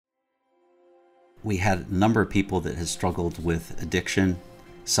We had a number of people that had struggled with addiction,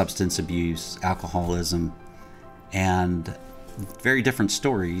 substance abuse, alcoholism, and very different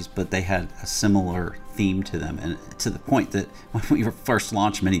stories, but they had a similar theme to them. And to the point that when we were first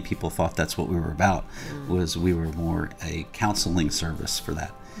launched, many people thought that's what we were about, was we were more a counseling service for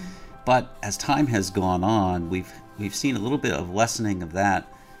that. But as time has gone on, we've seen a little bit of lessening of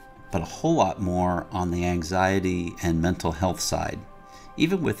that, but a whole lot more on the anxiety and mental health side.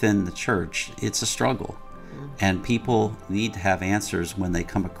 Even within the church, it's a struggle. And people need to have answers when they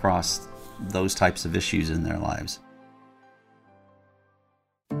come across those types of issues in their lives.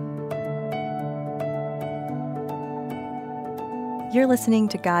 You're listening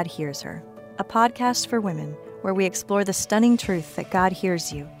to God Hears Her, a podcast for women where we explore the stunning truth that God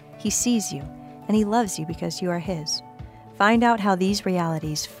hears you, He sees you, and He loves you because you are His. Find out how these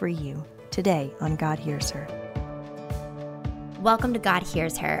realities free you today on God Hears Her. Welcome to God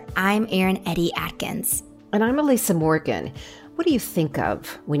Hears Her. I'm Erin Eddie Atkins. And I'm Elisa Morgan. What do you think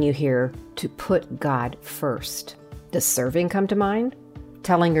of when you hear to put God first? Does serving come to mind?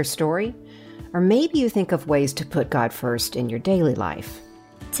 Telling your story? Or maybe you think of ways to put God first in your daily life.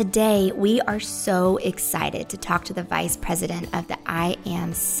 Today, we are so excited to talk to the Vice President of the I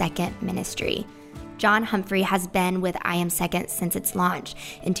Am Second Ministry. John Humphrey has been with I Am Second since its launch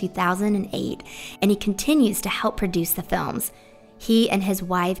in 2008, and he continues to help produce the films. He and his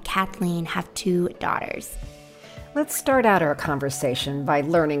wife, Kathleen, have 2 daughters. Let's start out our conversation by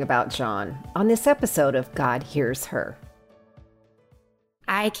learning about John on this episode of God Hears Her.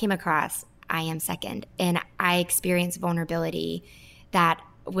 I came across I Am Second, and I experienced vulnerability that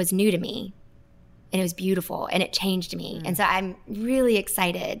was new to me, and it was beautiful, and it changed me. And so I'm really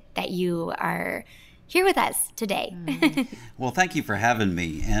excited that you are here with us today. Well, thank you for having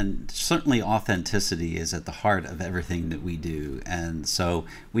me. And certainly authenticity is at the heart of everything that we do. And so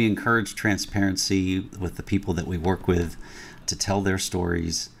we encourage transparency with the people that we work with to tell their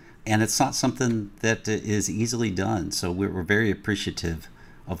stories. And it's not something that is easily done. So we're very appreciative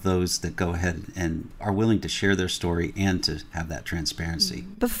of those that go ahead and are willing to share their story and to have that transparency.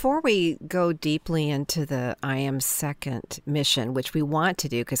 Before we go deeply into the I Am Second mission, which we want to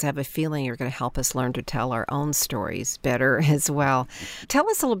do because I have a feeling you're going to help us learn to tell our own stories better as well. Tell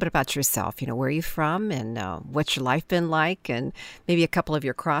us a little bit about yourself. Where are you from and what's your life been like, and maybe a couple of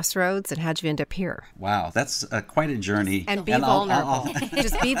your crossroads, and how'd you end up here? Wow, that's quite a journey. And be vulnerable.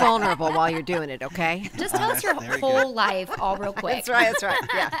 Just be vulnerable while you're doing it, okay? Just tell us your whole life all real quick. That's right.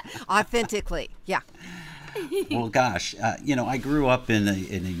 Yeah. Authentically. Yeah. Well, gosh, I grew up in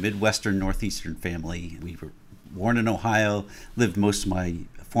a Midwestern, Northeastern family. We were born in Ohio, lived most of my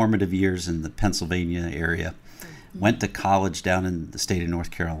formative years in the Pennsylvania area, went to college down in the state of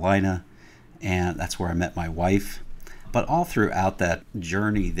North Carolina, and that's where I met my wife. But all throughout that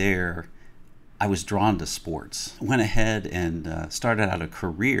journey there, I was drawn to sports. Went ahead and started out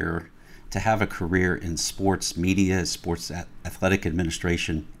to have a career in sports media, sports athletic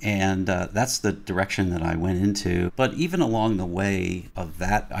administration. And that's the direction that I went into. But even along the way of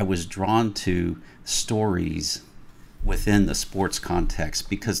that, I was drawn to stories within the sports context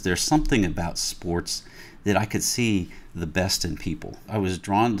because there's something about sports that I could see the best in people. I was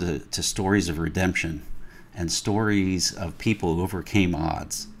drawn to stories of redemption and stories of people who overcame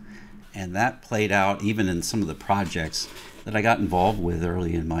odds. And that played out even in some of the projects that I got involved with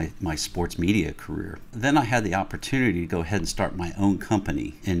early in my sports media career. Then I had the opportunity to go ahead and start my own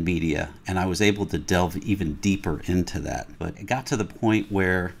company in media, and I was able to delve even deeper into that. But it got to the point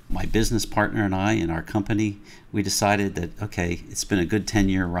where my business partner and I in our company, we decided that, okay, it's been a good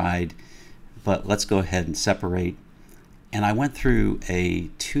 10-year ride, but let's go ahead and separate. And I went through a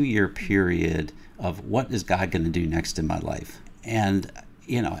 2-year period of what is God going to do next in my life? And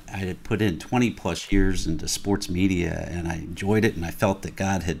I had put in 20 plus years into sports media, and I enjoyed it, and I felt that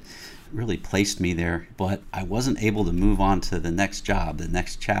God had really placed me there, but I wasn't able to move on to the next job, the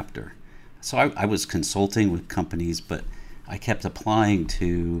next chapter. So I was consulting with companies, but I kept applying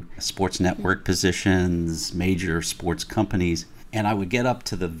to sports network positions, major sports companies, and I would get up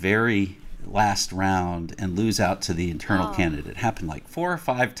to the very last round and lose out to the internal candidate. It happened like 4 or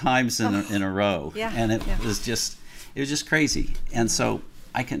 5 times in a row, and it was just crazy. And so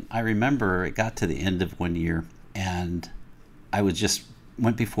I remember it got to the end of one year, and I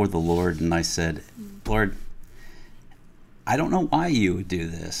went before the Lord, and I said, Lord, I don't know why you would do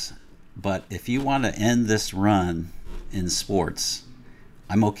this, but if you want to end this run in sports,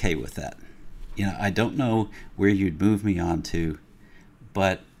 I'm okay with that. I don't know where you'd move me on to,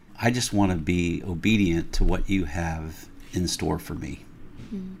 but I just want to be obedient to what you have in store for me.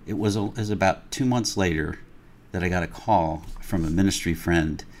 It was about 2 months later that I got a call from a ministry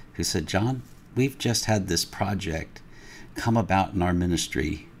friend who said, John, we've just had this project come about in our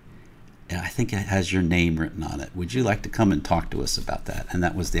ministry. I think it has your name written on it. Would you like to come and talk to us about that? And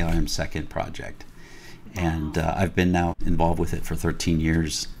that was the I Am Second project. And I've been now involved with it for 13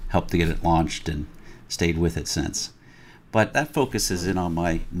 years, helped to get it launched and stayed with it since. But that focuses in on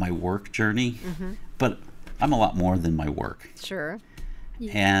my work journey. But I'm a lot more than my work. Sure.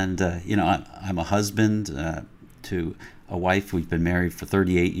 And, I'm a husband to a wife. We've been married for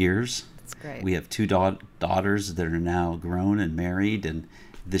 38 years. That's great. We have two daughters that are now grown and married, and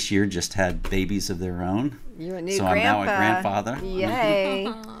this year just had babies of their own. You're a new so grandpa. I'm now a grandfather.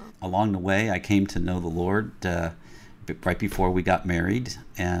 Yay. Along the way, I came to know the Lord right before we got married,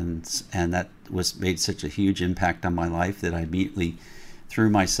 and that made such a huge impact on my life that I immediately threw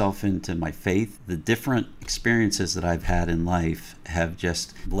myself into my faith. The different experiences that I've had in life have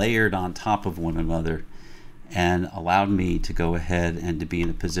just layered on top of one another and allowed me to go ahead and to be in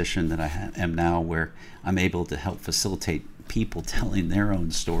a position that I am now, where I'm able to help facilitate people telling their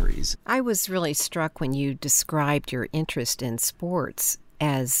own stories. I was really struck when you described your interest in sports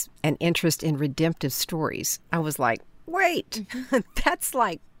as an interest in redemptive stories. I was like, wait, that's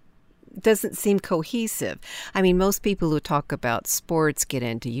doesn't seem cohesive. I mean, most people who talk about sports get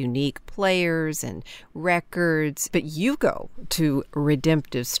into unique players and records, but you go to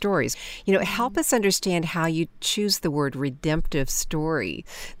redemptive stories. Help us understand how you choose the word redemptive story,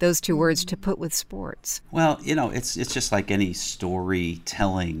 those two words, to put with sports. Well, it's just like any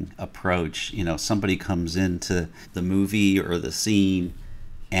storytelling approach. Somebody comes into the movie or the scene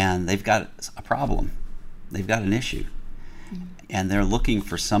and they've got a problem. They've got an issue. And they're looking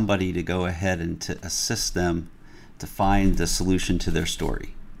for somebody to go ahead and to assist them to find the solution to their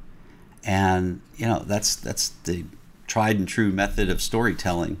story. And, that's the tried and true method of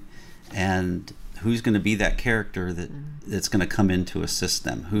storytelling. And who's going to be that character that's going to come in to assist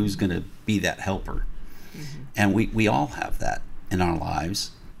them? Who's going to be that helper? And we all have that in our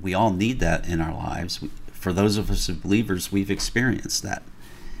lives. We all need that in our lives. For those of us who are believers, we've experienced that.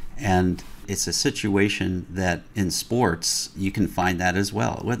 And it's a situation that in sports, you can find that as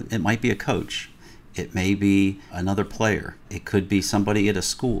well. It might be a coach. It may be another player. It could be somebody at a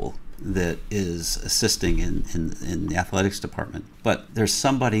school that is assisting in the athletics department. But there's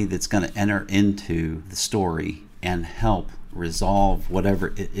somebody that's going to enter into the story and help resolve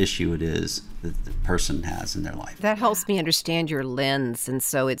whatever issue it is that the person has in their life. That helps me understand your lens. And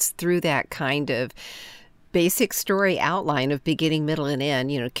so it's through that kind of basic story outline of beginning, middle, and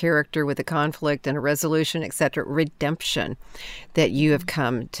end, character with a conflict and a resolution, etc., redemption, that you have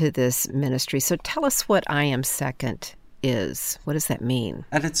come to this ministry. So tell us what I Am Second is. What does that mean?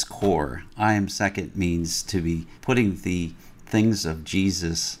 At its core, I Am Second means to be putting the things of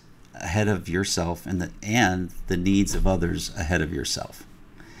Jesus ahead of yourself and the needs of others ahead of yourself.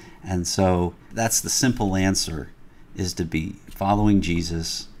 And so that's the simple answer, is to be following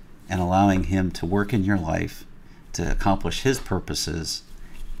Jesus and allowing him to work in your life to accomplish his purposes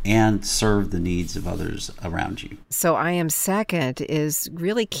and serve the needs of others around you. So I Am Second is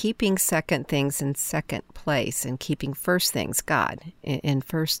really keeping second things in second place and keeping first things, God, in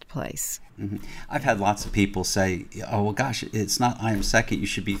first place. Mm-hmm. I've had lots of people say, oh, well, gosh, it's not I Am Second, you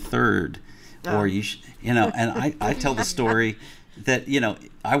should be third. Or you should, and I tell the story that,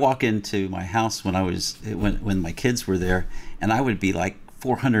 I walk into my house when my kids were there, and I would be like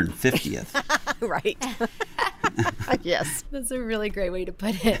 450th. Right. Yes. That's a really great way to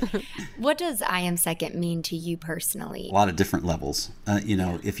put it. What does I Am Second mean to you personally? A lot of different levels.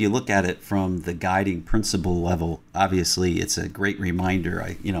 If you look at it from the guiding principle level, obviously it's a great reminder.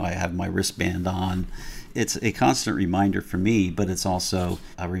 I have my wristband on. It's a constant reminder for me, but it's also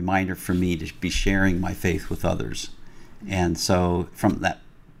a reminder for me to be sharing my faith with others. And so from that,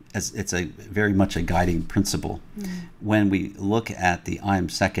 it's a very much a guiding principle. When we look at the I Am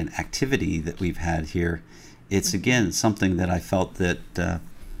Second activity that we've had here, it's again something that I felt that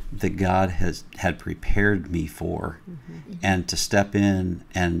God had prepared me for, and to step in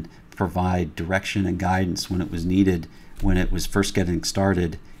and provide direction and guidance when it was needed, when it was first getting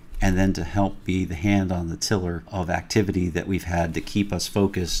started, and then to help be the hand on the tiller of activity that we've had to keep us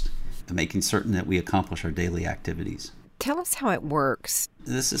focused and making certain that we accomplish our daily activities. Tell us how it works.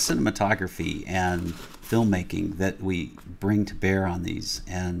 This is cinematography and filmmaking that we bring to bear on these,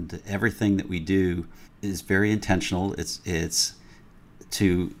 and everything that we do is very intentional. It's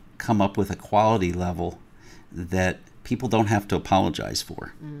to come up with a quality level that people don't have to apologize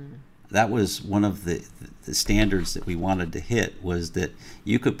for. That was one of the standards that we wanted to hit, was that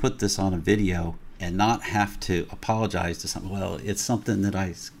you could put this on a video and not have to apologize to something. Well, it's something that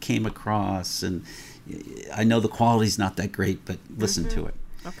I came across, and I know the quality's not that great, but listen to it.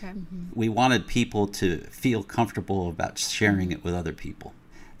 Okay. We wanted people to feel comfortable about sharing it with other people.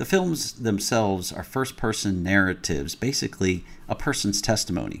 The films themselves are first-person narratives, basically a person's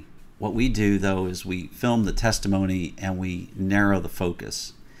testimony. What we do, though, is we film the testimony and we narrow the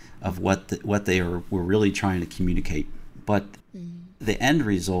focus of what we're really trying to communicate. But the end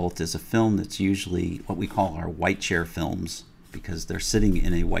result is a film that's usually what we call our white chair films, because they're sitting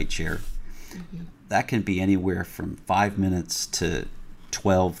in a white chair. That can be anywhere from 5 minutes to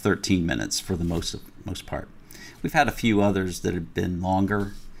 12, 13 minutes for the most part. We've had a few others that have been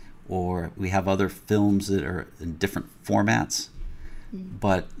longer, or we have other films that are in different formats.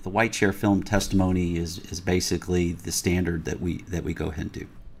 But the white chair film testimony is basically the standard that we go ahead and do.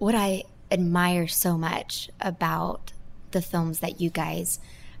 What I admire so much about the films that you guys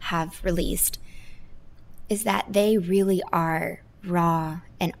have released is that they really are raw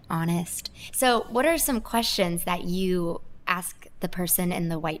and honest. So what are some questions that you ask the person in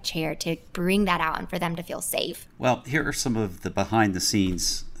the white chair to bring that out and for them to feel safe? Well, here are some of the behind the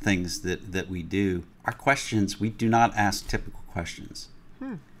scenes things that we do. Our questions, we do not ask typical questions.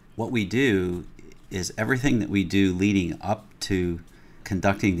 What we do is everything that we do leading up to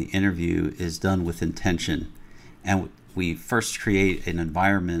conducting the interview is done with intention. And we first create an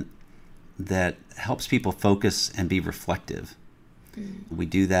environment that helps people focus and be reflective. We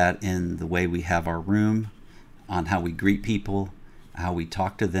do that in the way we have our room, on how we greet people, how we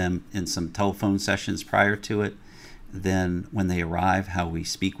talk to them in some telephone sessions prior to it, then when they arrive, how we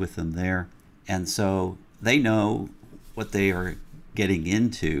speak with them there. And so they know what they are getting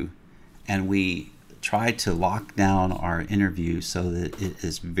into, and we try to lock down our interview so that it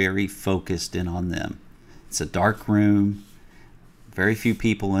is very focused in on them. It's a dark room, very few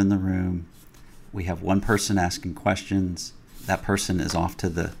people in the room. We have one person asking questions. That person is off to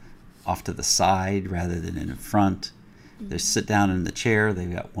the side rather than in front. They sit down in the chair.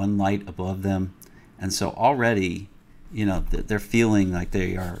 They've got one light above them. And so already, they're feeling like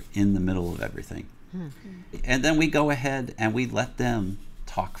they are in the middle of everything. And then we go ahead and we let them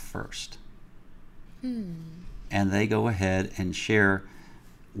talk first. And they go ahead and share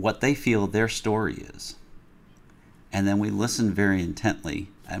what they feel their story is. And then we listen very intently.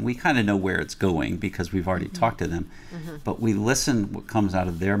 And we kind of know where it's going because we've already talked to them. But we listen what comes out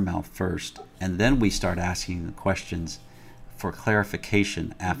of their mouth first. And then we start asking the questions for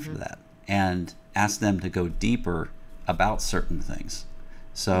clarification after that. And ask them to go deeper about certain things.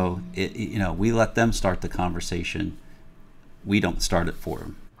 So, we let them start the conversation. We don't start it for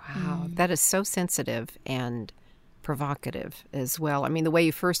them. Wow, that is so sensitive and provocative as well. I mean, the way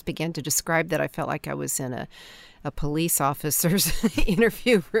you first began to describe that, I felt like I was in a police officer's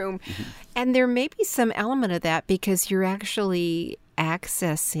interview room. And there may be some element of that because you're actually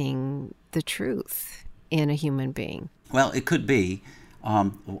accessing the truth in a human being. Well, it could be.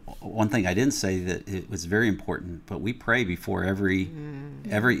 One thing I didn't say that it was very important, but we pray before every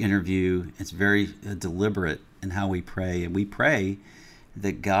interview. It's very deliberate in how we pray, and we pray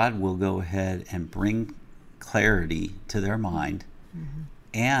that God will go ahead and bring clarity to their mind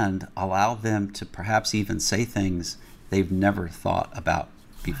and allow them to perhaps even say things they've never thought about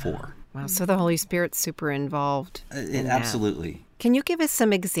before. Wow, so the Holy Spirit's super involved. Absolutely. Can you give us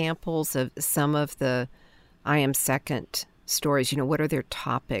some examples of some of the I Am Second stories? What are their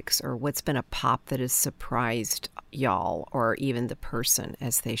topics, or what's been a pop that has surprised y'all or even the person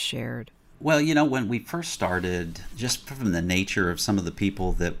as they shared? Well, when we first started, just from the nature of some of the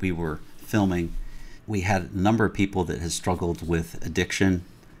people that we were filming, we had a number of people that had struggled with addiction,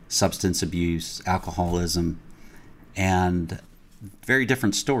 substance abuse, alcoholism, and very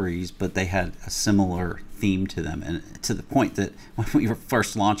different stories, but they had a similar theme to them. And to the point that when we were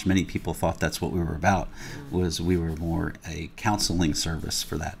first launched, many people thought that's what we were about, was we were more a counseling service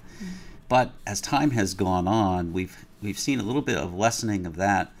for that. But as time has gone on, we've seen a little bit of lessening of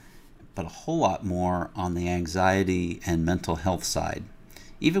that, but a whole lot more on the anxiety and mental health side.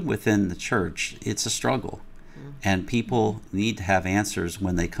 Even within the church, it's a struggle. And people need to have answers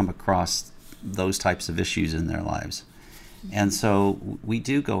when they come across those types of issues in their lives. And so we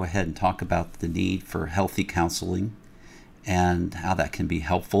do go ahead and talk about the need for healthy counseling and how that can be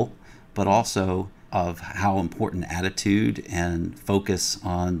helpful, but also of how important attitude and focus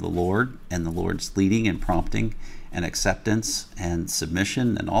on the Lord and the Lord's leading and prompting and acceptance and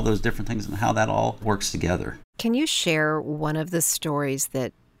submission and all those different things and how that all works together. Can you share one of the stories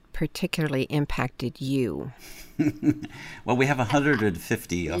that particularly impacted you? Well, we have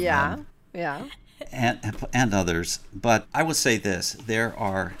 150 of them. Yeah. And others. But I would say this, there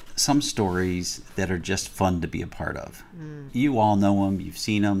are some stories that are just fun to be a part of. You all know them, you've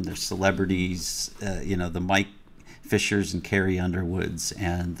seen them, they're celebrities, the Mike Fishers and Carrie Underwoods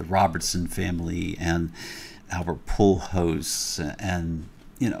and the Robertson family and Albert Pujols and,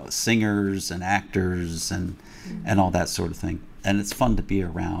 singers and actors and all that sort of thing. And it's fun to be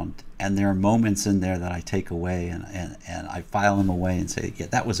around. And there are moments in there that I take away and I file them away and say, yeah,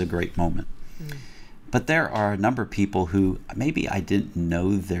 that was a great moment. But there are a number of people who maybe I didn't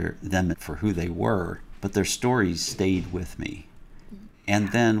know them for who they were, but their stories stayed with me. And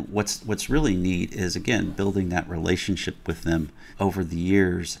then what's really neat is, again, building that relationship with them over the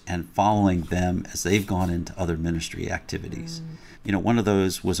years and following them as they've gone into other ministry activities. One of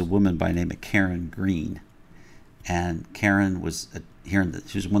those was a woman by the name of Karen Green. And Karen was she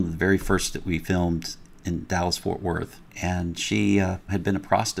was one of the very first that we filmed in Dallas-Fort Worth. And she had been a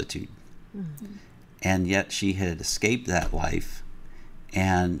prostitute. And yet she had escaped that life.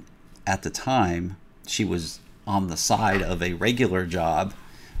 And at the time, she was on the side of a regular job,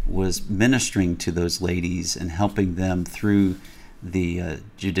 was ministering to those ladies and helping them through the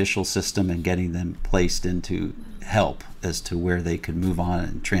judicial system and getting them placed into help as to where they could move on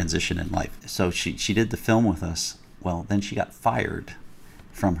and transition in life. So she did the film with us. Well, then she got fired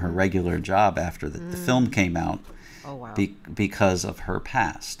from her regular job after the film came out. Oh, wow. Because of her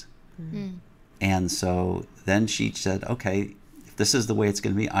past. And so then she said, okay, if this is the way it's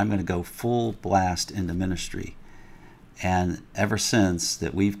going to be, I'm going to go full blast into ministry. And ever since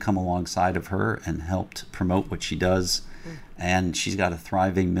that, we've come alongside of her and helped promote what she does. And she's got a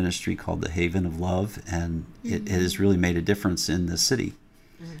thriving ministry called the Haven of Love, and it has really made a difference in the city.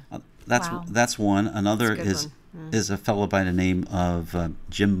 That's one. Another is a fellow by the name of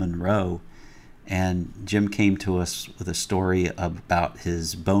Jim Monroe. And Jim came to us with a story about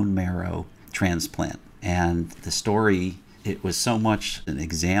his bone marrow transplant. And the story, it was so much an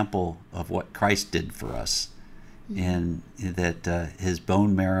example of what Christ did for us, in that his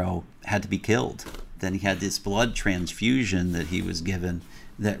bone marrow had to be killed. Then he had this blood transfusion that he was given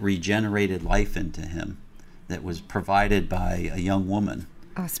that regenerated life into him, that was provided by a young woman.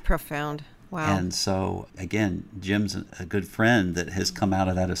 Oh, it's profound. Wow. And so, again, Jim's a good friend that has come out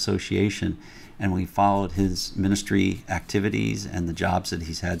of that association, and we followed his ministry activities and the jobs that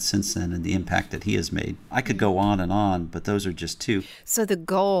he's had since then and the impact that he has made. I could go on, but those are just two. So the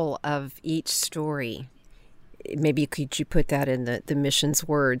goal of each story, maybe could you put that in the mission's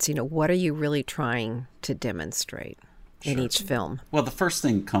words? What are you really trying to demonstrate in each film? Well, the first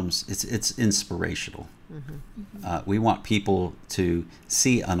thing comes, it's inspirational. We want people to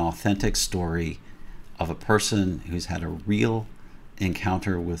see an authentic story of a person who's had a real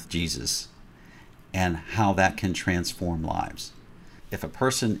encounter with Jesus and how that can transform lives. If a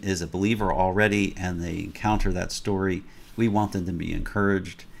person is a believer already and they encounter that story, we want them to be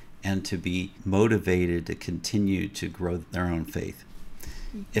encouraged and to be motivated to continue to grow their own faith.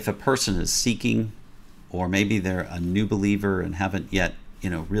 If a person is seeking, or maybe they're a new believer and haven't yet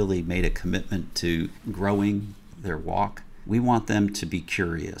really made a commitment to growing their walk, we want them to be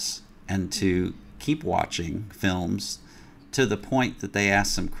curious and to keep watching films to the point that they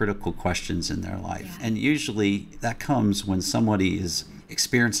ask some critical questions in their life. And usually that comes when somebody is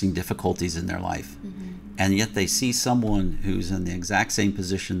experiencing difficulties in their life, and yet they see someone who's in the exact same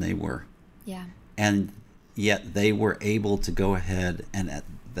position they were. And yet they were able to go ahead and at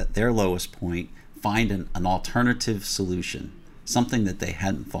their lowest point find an alternative solution, something that they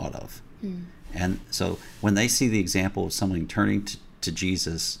hadn't thought of. And so when they see the example of someone turning to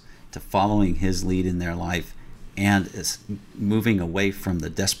Jesus, to following his lead in their life, and is moving away from the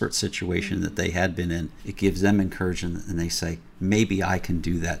desperate situation that they had been in, it gives them encouragement, and they say, maybe I can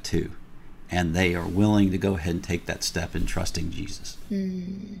do that too. And they are willing to go ahead and take that step in trusting Jesus.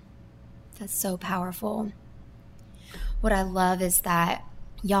 That's so powerful. What I love is that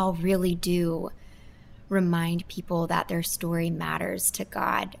y'all really do remind people that their story matters to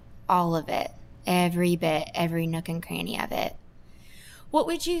God, all of it, every bit, every nook and cranny of it. What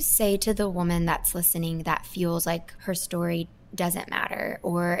would you say to the woman that's listening that feels like her story doesn't matter,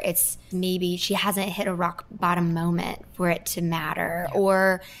 or it's maybe she hasn't hit a rock bottom moment for it to matter,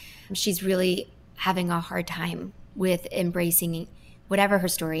 or she's really having a hard time with embracing whatever her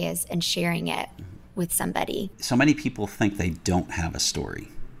story is and sharing it with somebody? So many people think they don't have a story.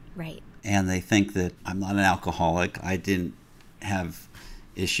 Right. And they think that I'm not an alcoholic. I didn't have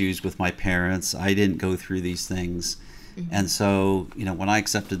issues with my parents. I didn't go through these things. And so, when I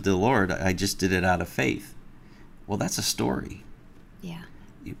accepted the Lord, I just did it out of faith. Well, that's a story. Yeah.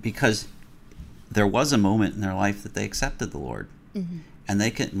 Because there was a moment in their life that they accepted the Lord. And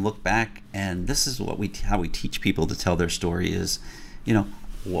they can look back, and this is how we teach people to tell their story is,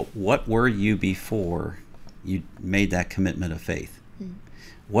 what were you before you made that commitment of faith?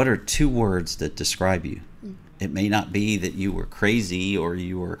 What are two words that describe you? It may not be that you were crazy or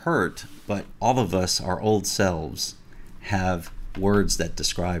you were hurt, but all of us, our old selves, have words that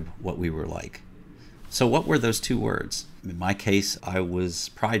describe what we were like. So what were those 2 words? In my case, I was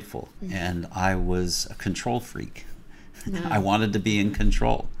prideful and I was a control freak. I wanted to be in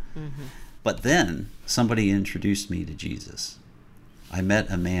control. But then somebody introduced me to Jesus. I met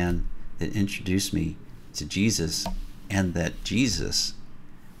a man that introduced me to Jesus, and that Jesus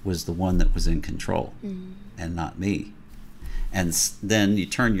was the one that was in control and not me. And then you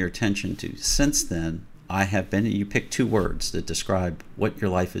turn your attention to, since then, I have been, you pick 2 words that describe what your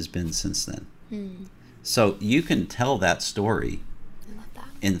life has been since then. So you can tell that story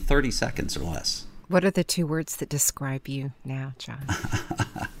in 30 seconds or less. What are the 2 words that describe you now, John?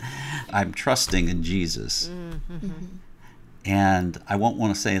 I'm trusting in Jesus. And I won't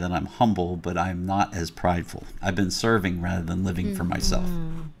want to say that I'm humble, but I'm not as prideful. I've been serving rather than living for myself.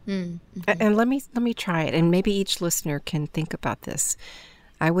 And let me try it, and maybe each listener can think about this.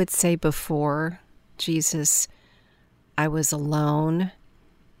 I would say before Jesus, I was alone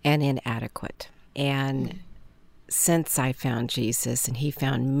and inadequate. And since I found Jesus and he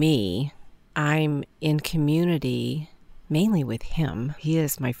found me, I'm in community mainly with him. He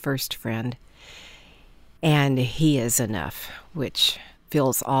is my first friend. And he is enough, which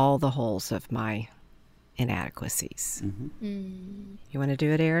fills all the holes of my inadequacies. You want to do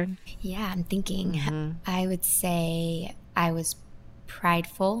it, Erin? Yeah, I'm thinking. I would say I was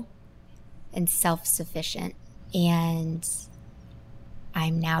prideful and self-sufficient, and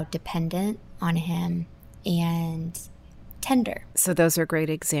I'm now dependent on him and tender. So those are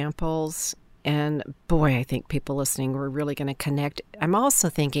great examples. And boy, I think people listening were really going to connect. I'm also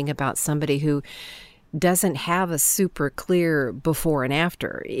thinking about somebody who doesn't have a super clear before and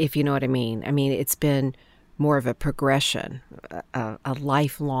after, if you know what I mean. I mean, it's been more of a progression, a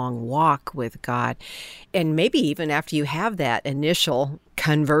lifelong walk with God. And maybe even after you have that initial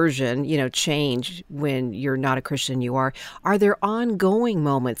conversion, change when you're not a Christian, you are there ongoing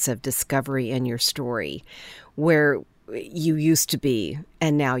moments of discovery in your story where you used to be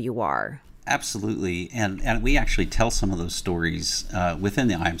and now you are? Absolutely. And we actually tell some of those stories within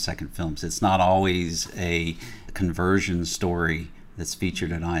the I Am Second films. It's not always a conversion story that's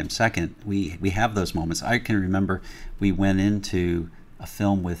featured in I Am Second. We have those moments. I can remember we went into a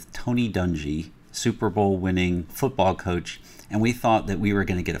film with Tony Dungy, Super Bowl winning football coach, and we thought that we were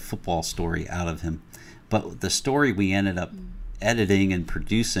going to get a football story out of him. But the story we ended up editing and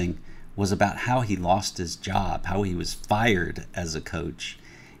producing was about how he lost his job, how he was fired as a coach.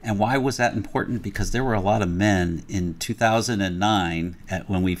 And why was that important? Because there were a lot of men in 2009,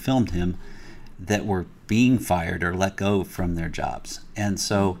 when we filmed him, that were being fired or let go from their jobs. And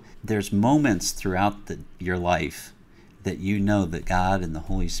so there's moments throughout your life that you know that God and the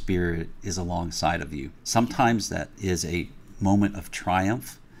Holy Spirit is alongside of you. Sometimes that is a moment of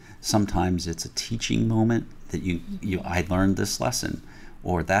triumph. Sometimes it's a teaching moment that I learned this lesson,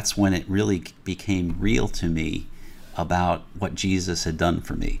 or that's when it really became real to me about what Jesus had done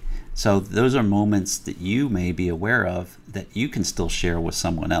for me. So those are moments that you may be aware of that you can still share with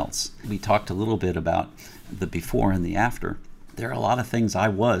someone else. We talked a little bit about the before and the after. There are a lot of things I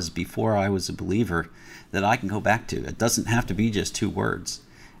was before I was a believer that I can go back to. It doesn't have to be just 2 words.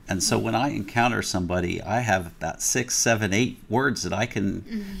 And so when I encounter somebody, I have about 6, 7, 8 words that I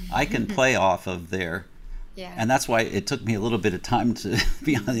can play off of there. Yeah. And that's why it took me a little bit of time to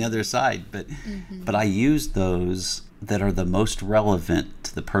be on the other side. But I use those that are the most relevant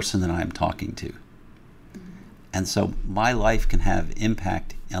to the person that I'm talking to. And so my life can have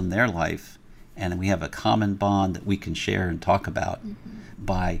impact on their life, and we have a common bond that we can share and talk about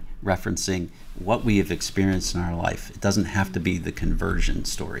by referencing what we have experienced in our life. It doesn't have to be the conversion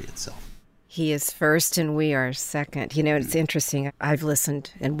story itself. He is first and we are second. It's interesting. I've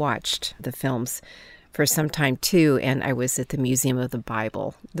listened and watched the films for some time too, and I was at the Museum of the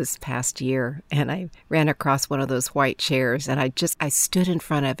Bible this past year, and I ran across one of those white chairs, and I stood in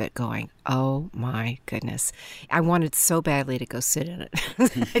front of it going, oh my goodness. I wanted so badly to go sit in it.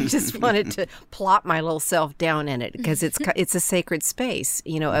 I just wanted to plop my little self down in it, because it's a sacred space,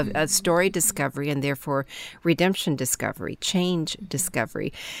 a story discovery, and therefore redemption discovery, change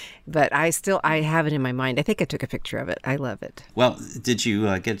discovery. But I have it in my mind. I think I took a picture of it. I love it. Well, did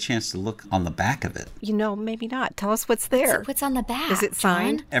you get a chance to look on the back of it? Maybe not. Tell us what's there. What's on the back? Is it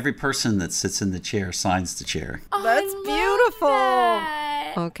signed? John? Every person that sits in the chair signs the chair. Oh, that's beautiful.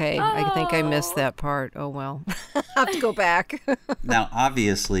 That. Okay, I think I missed that part. Oh, well. I'll have to go back. Now,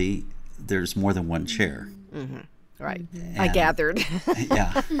 obviously, there's more than one chair. Right. I gathered.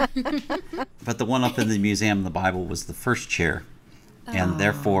 Yeah. But the one up in the Museum of the Bible was the first chair. and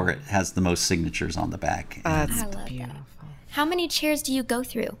therefore it has the most signatures on the back. That's I love beautiful. that. How many chairs do you go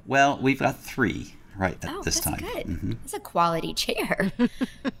through? Well, we've got 3 right at this that's time. good. Mm-hmm. That's a quality chair.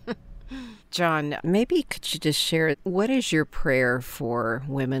 John, maybe could you just share what is your prayer for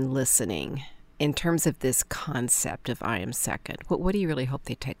women listening in terms of this concept of I am second? What do you really hope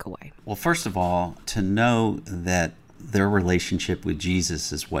they take away? Well, first of all, to know that their relationship with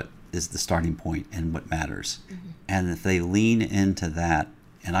Jesus is what is the starting point and what matters. Mm-hmm. And if they lean into that,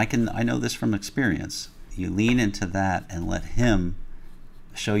 and I know this from experience, you lean into that and let him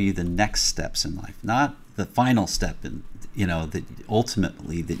show you the next steps in life, not the final step in, that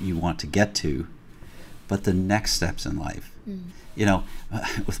ultimately that you want to get to, but the next steps in life.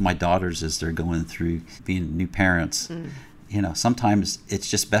 With my daughters as they're going through being new parents, sometimes it's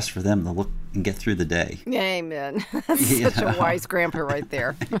just best for them to look and get through the day. Amen. That's such a wise grandpa right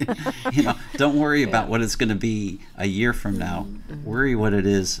there. Don't worry about what it's going to be a year from now. Worry what it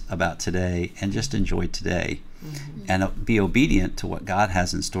is about today and just enjoy today. And be obedient to what God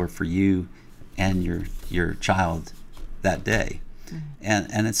has in store for you and your child that day.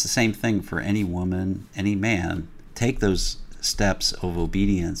 And it's the same thing for any woman, any man. Take those steps of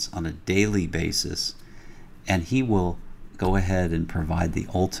obedience on a daily basis, and he will go ahead and provide the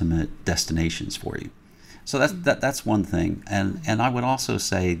ultimate destinations for you. So that's one thing. And I would also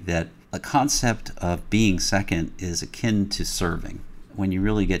say that the concept of being second is akin to serving when you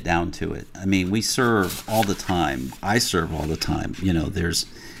really get down to it. I mean, we serve all the time. I serve all the time. There's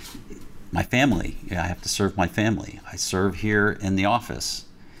my family. I have to serve my family. I serve here in the office.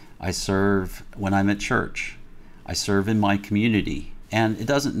 I serve when I'm at church. I serve in my community. And it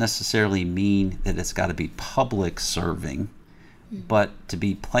doesn't necessarily mean that it's got to be public serving, but to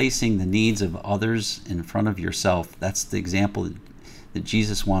be placing the needs of others in front of yourself. That's the example that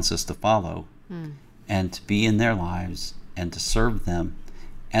Jesus wants us to follow, and to be in their lives and to serve them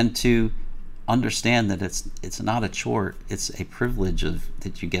and to understand that it's not a chore, it's a privilege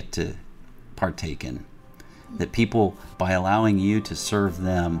that you get to partake in. That people, by allowing you to serve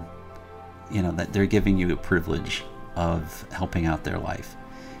them, that they're giving you a privilege of helping out their life.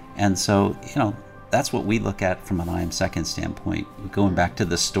 And so, that's what we look at from an I am second standpoint. Going back to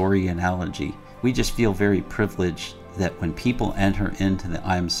the story analogy, we just feel very privileged that when people enter into the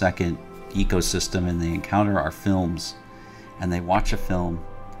I am second ecosystem and they encounter our films and they watch a film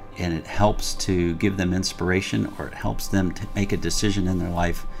and it helps to give them inspiration, or it helps them to make a decision in their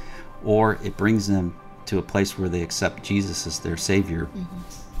life, or it brings them to a place where they accept Jesus as their Savior,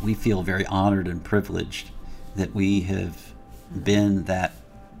 we feel very honored and privileged that we have been that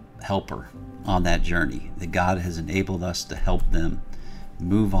helper on that journey, that God has enabled us to help them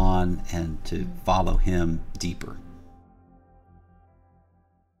move on and to follow him deeper.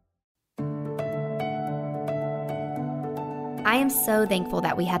 I am so thankful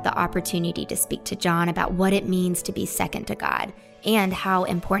that we had the opportunity to speak to John about what it means to be second to God and how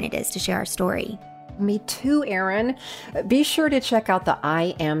important it is to share our story. Me too, Erin. Be sure to check out the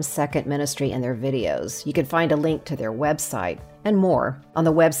I Am Second Ministry and their videos. You can find a link to their website and more on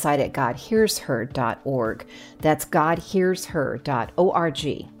the website at godhearsher.org. That's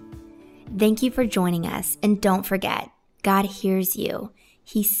godhearsher.org. Thank you for joining us, and don't forget, God hears you,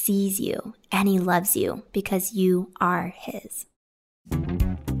 he sees you, and he loves you because you are his.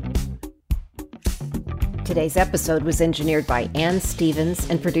 Today's episode was engineered by Ann Stevens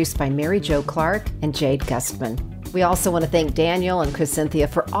and produced by Mary Jo Clark and Jade Gustman. We also want to thank Daniel and Cynthia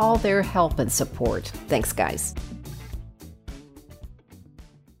for all their help and support. Thanks, guys.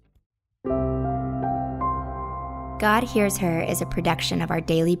 God Hears Her is a production of Our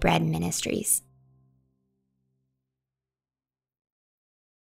Daily Bread Ministries.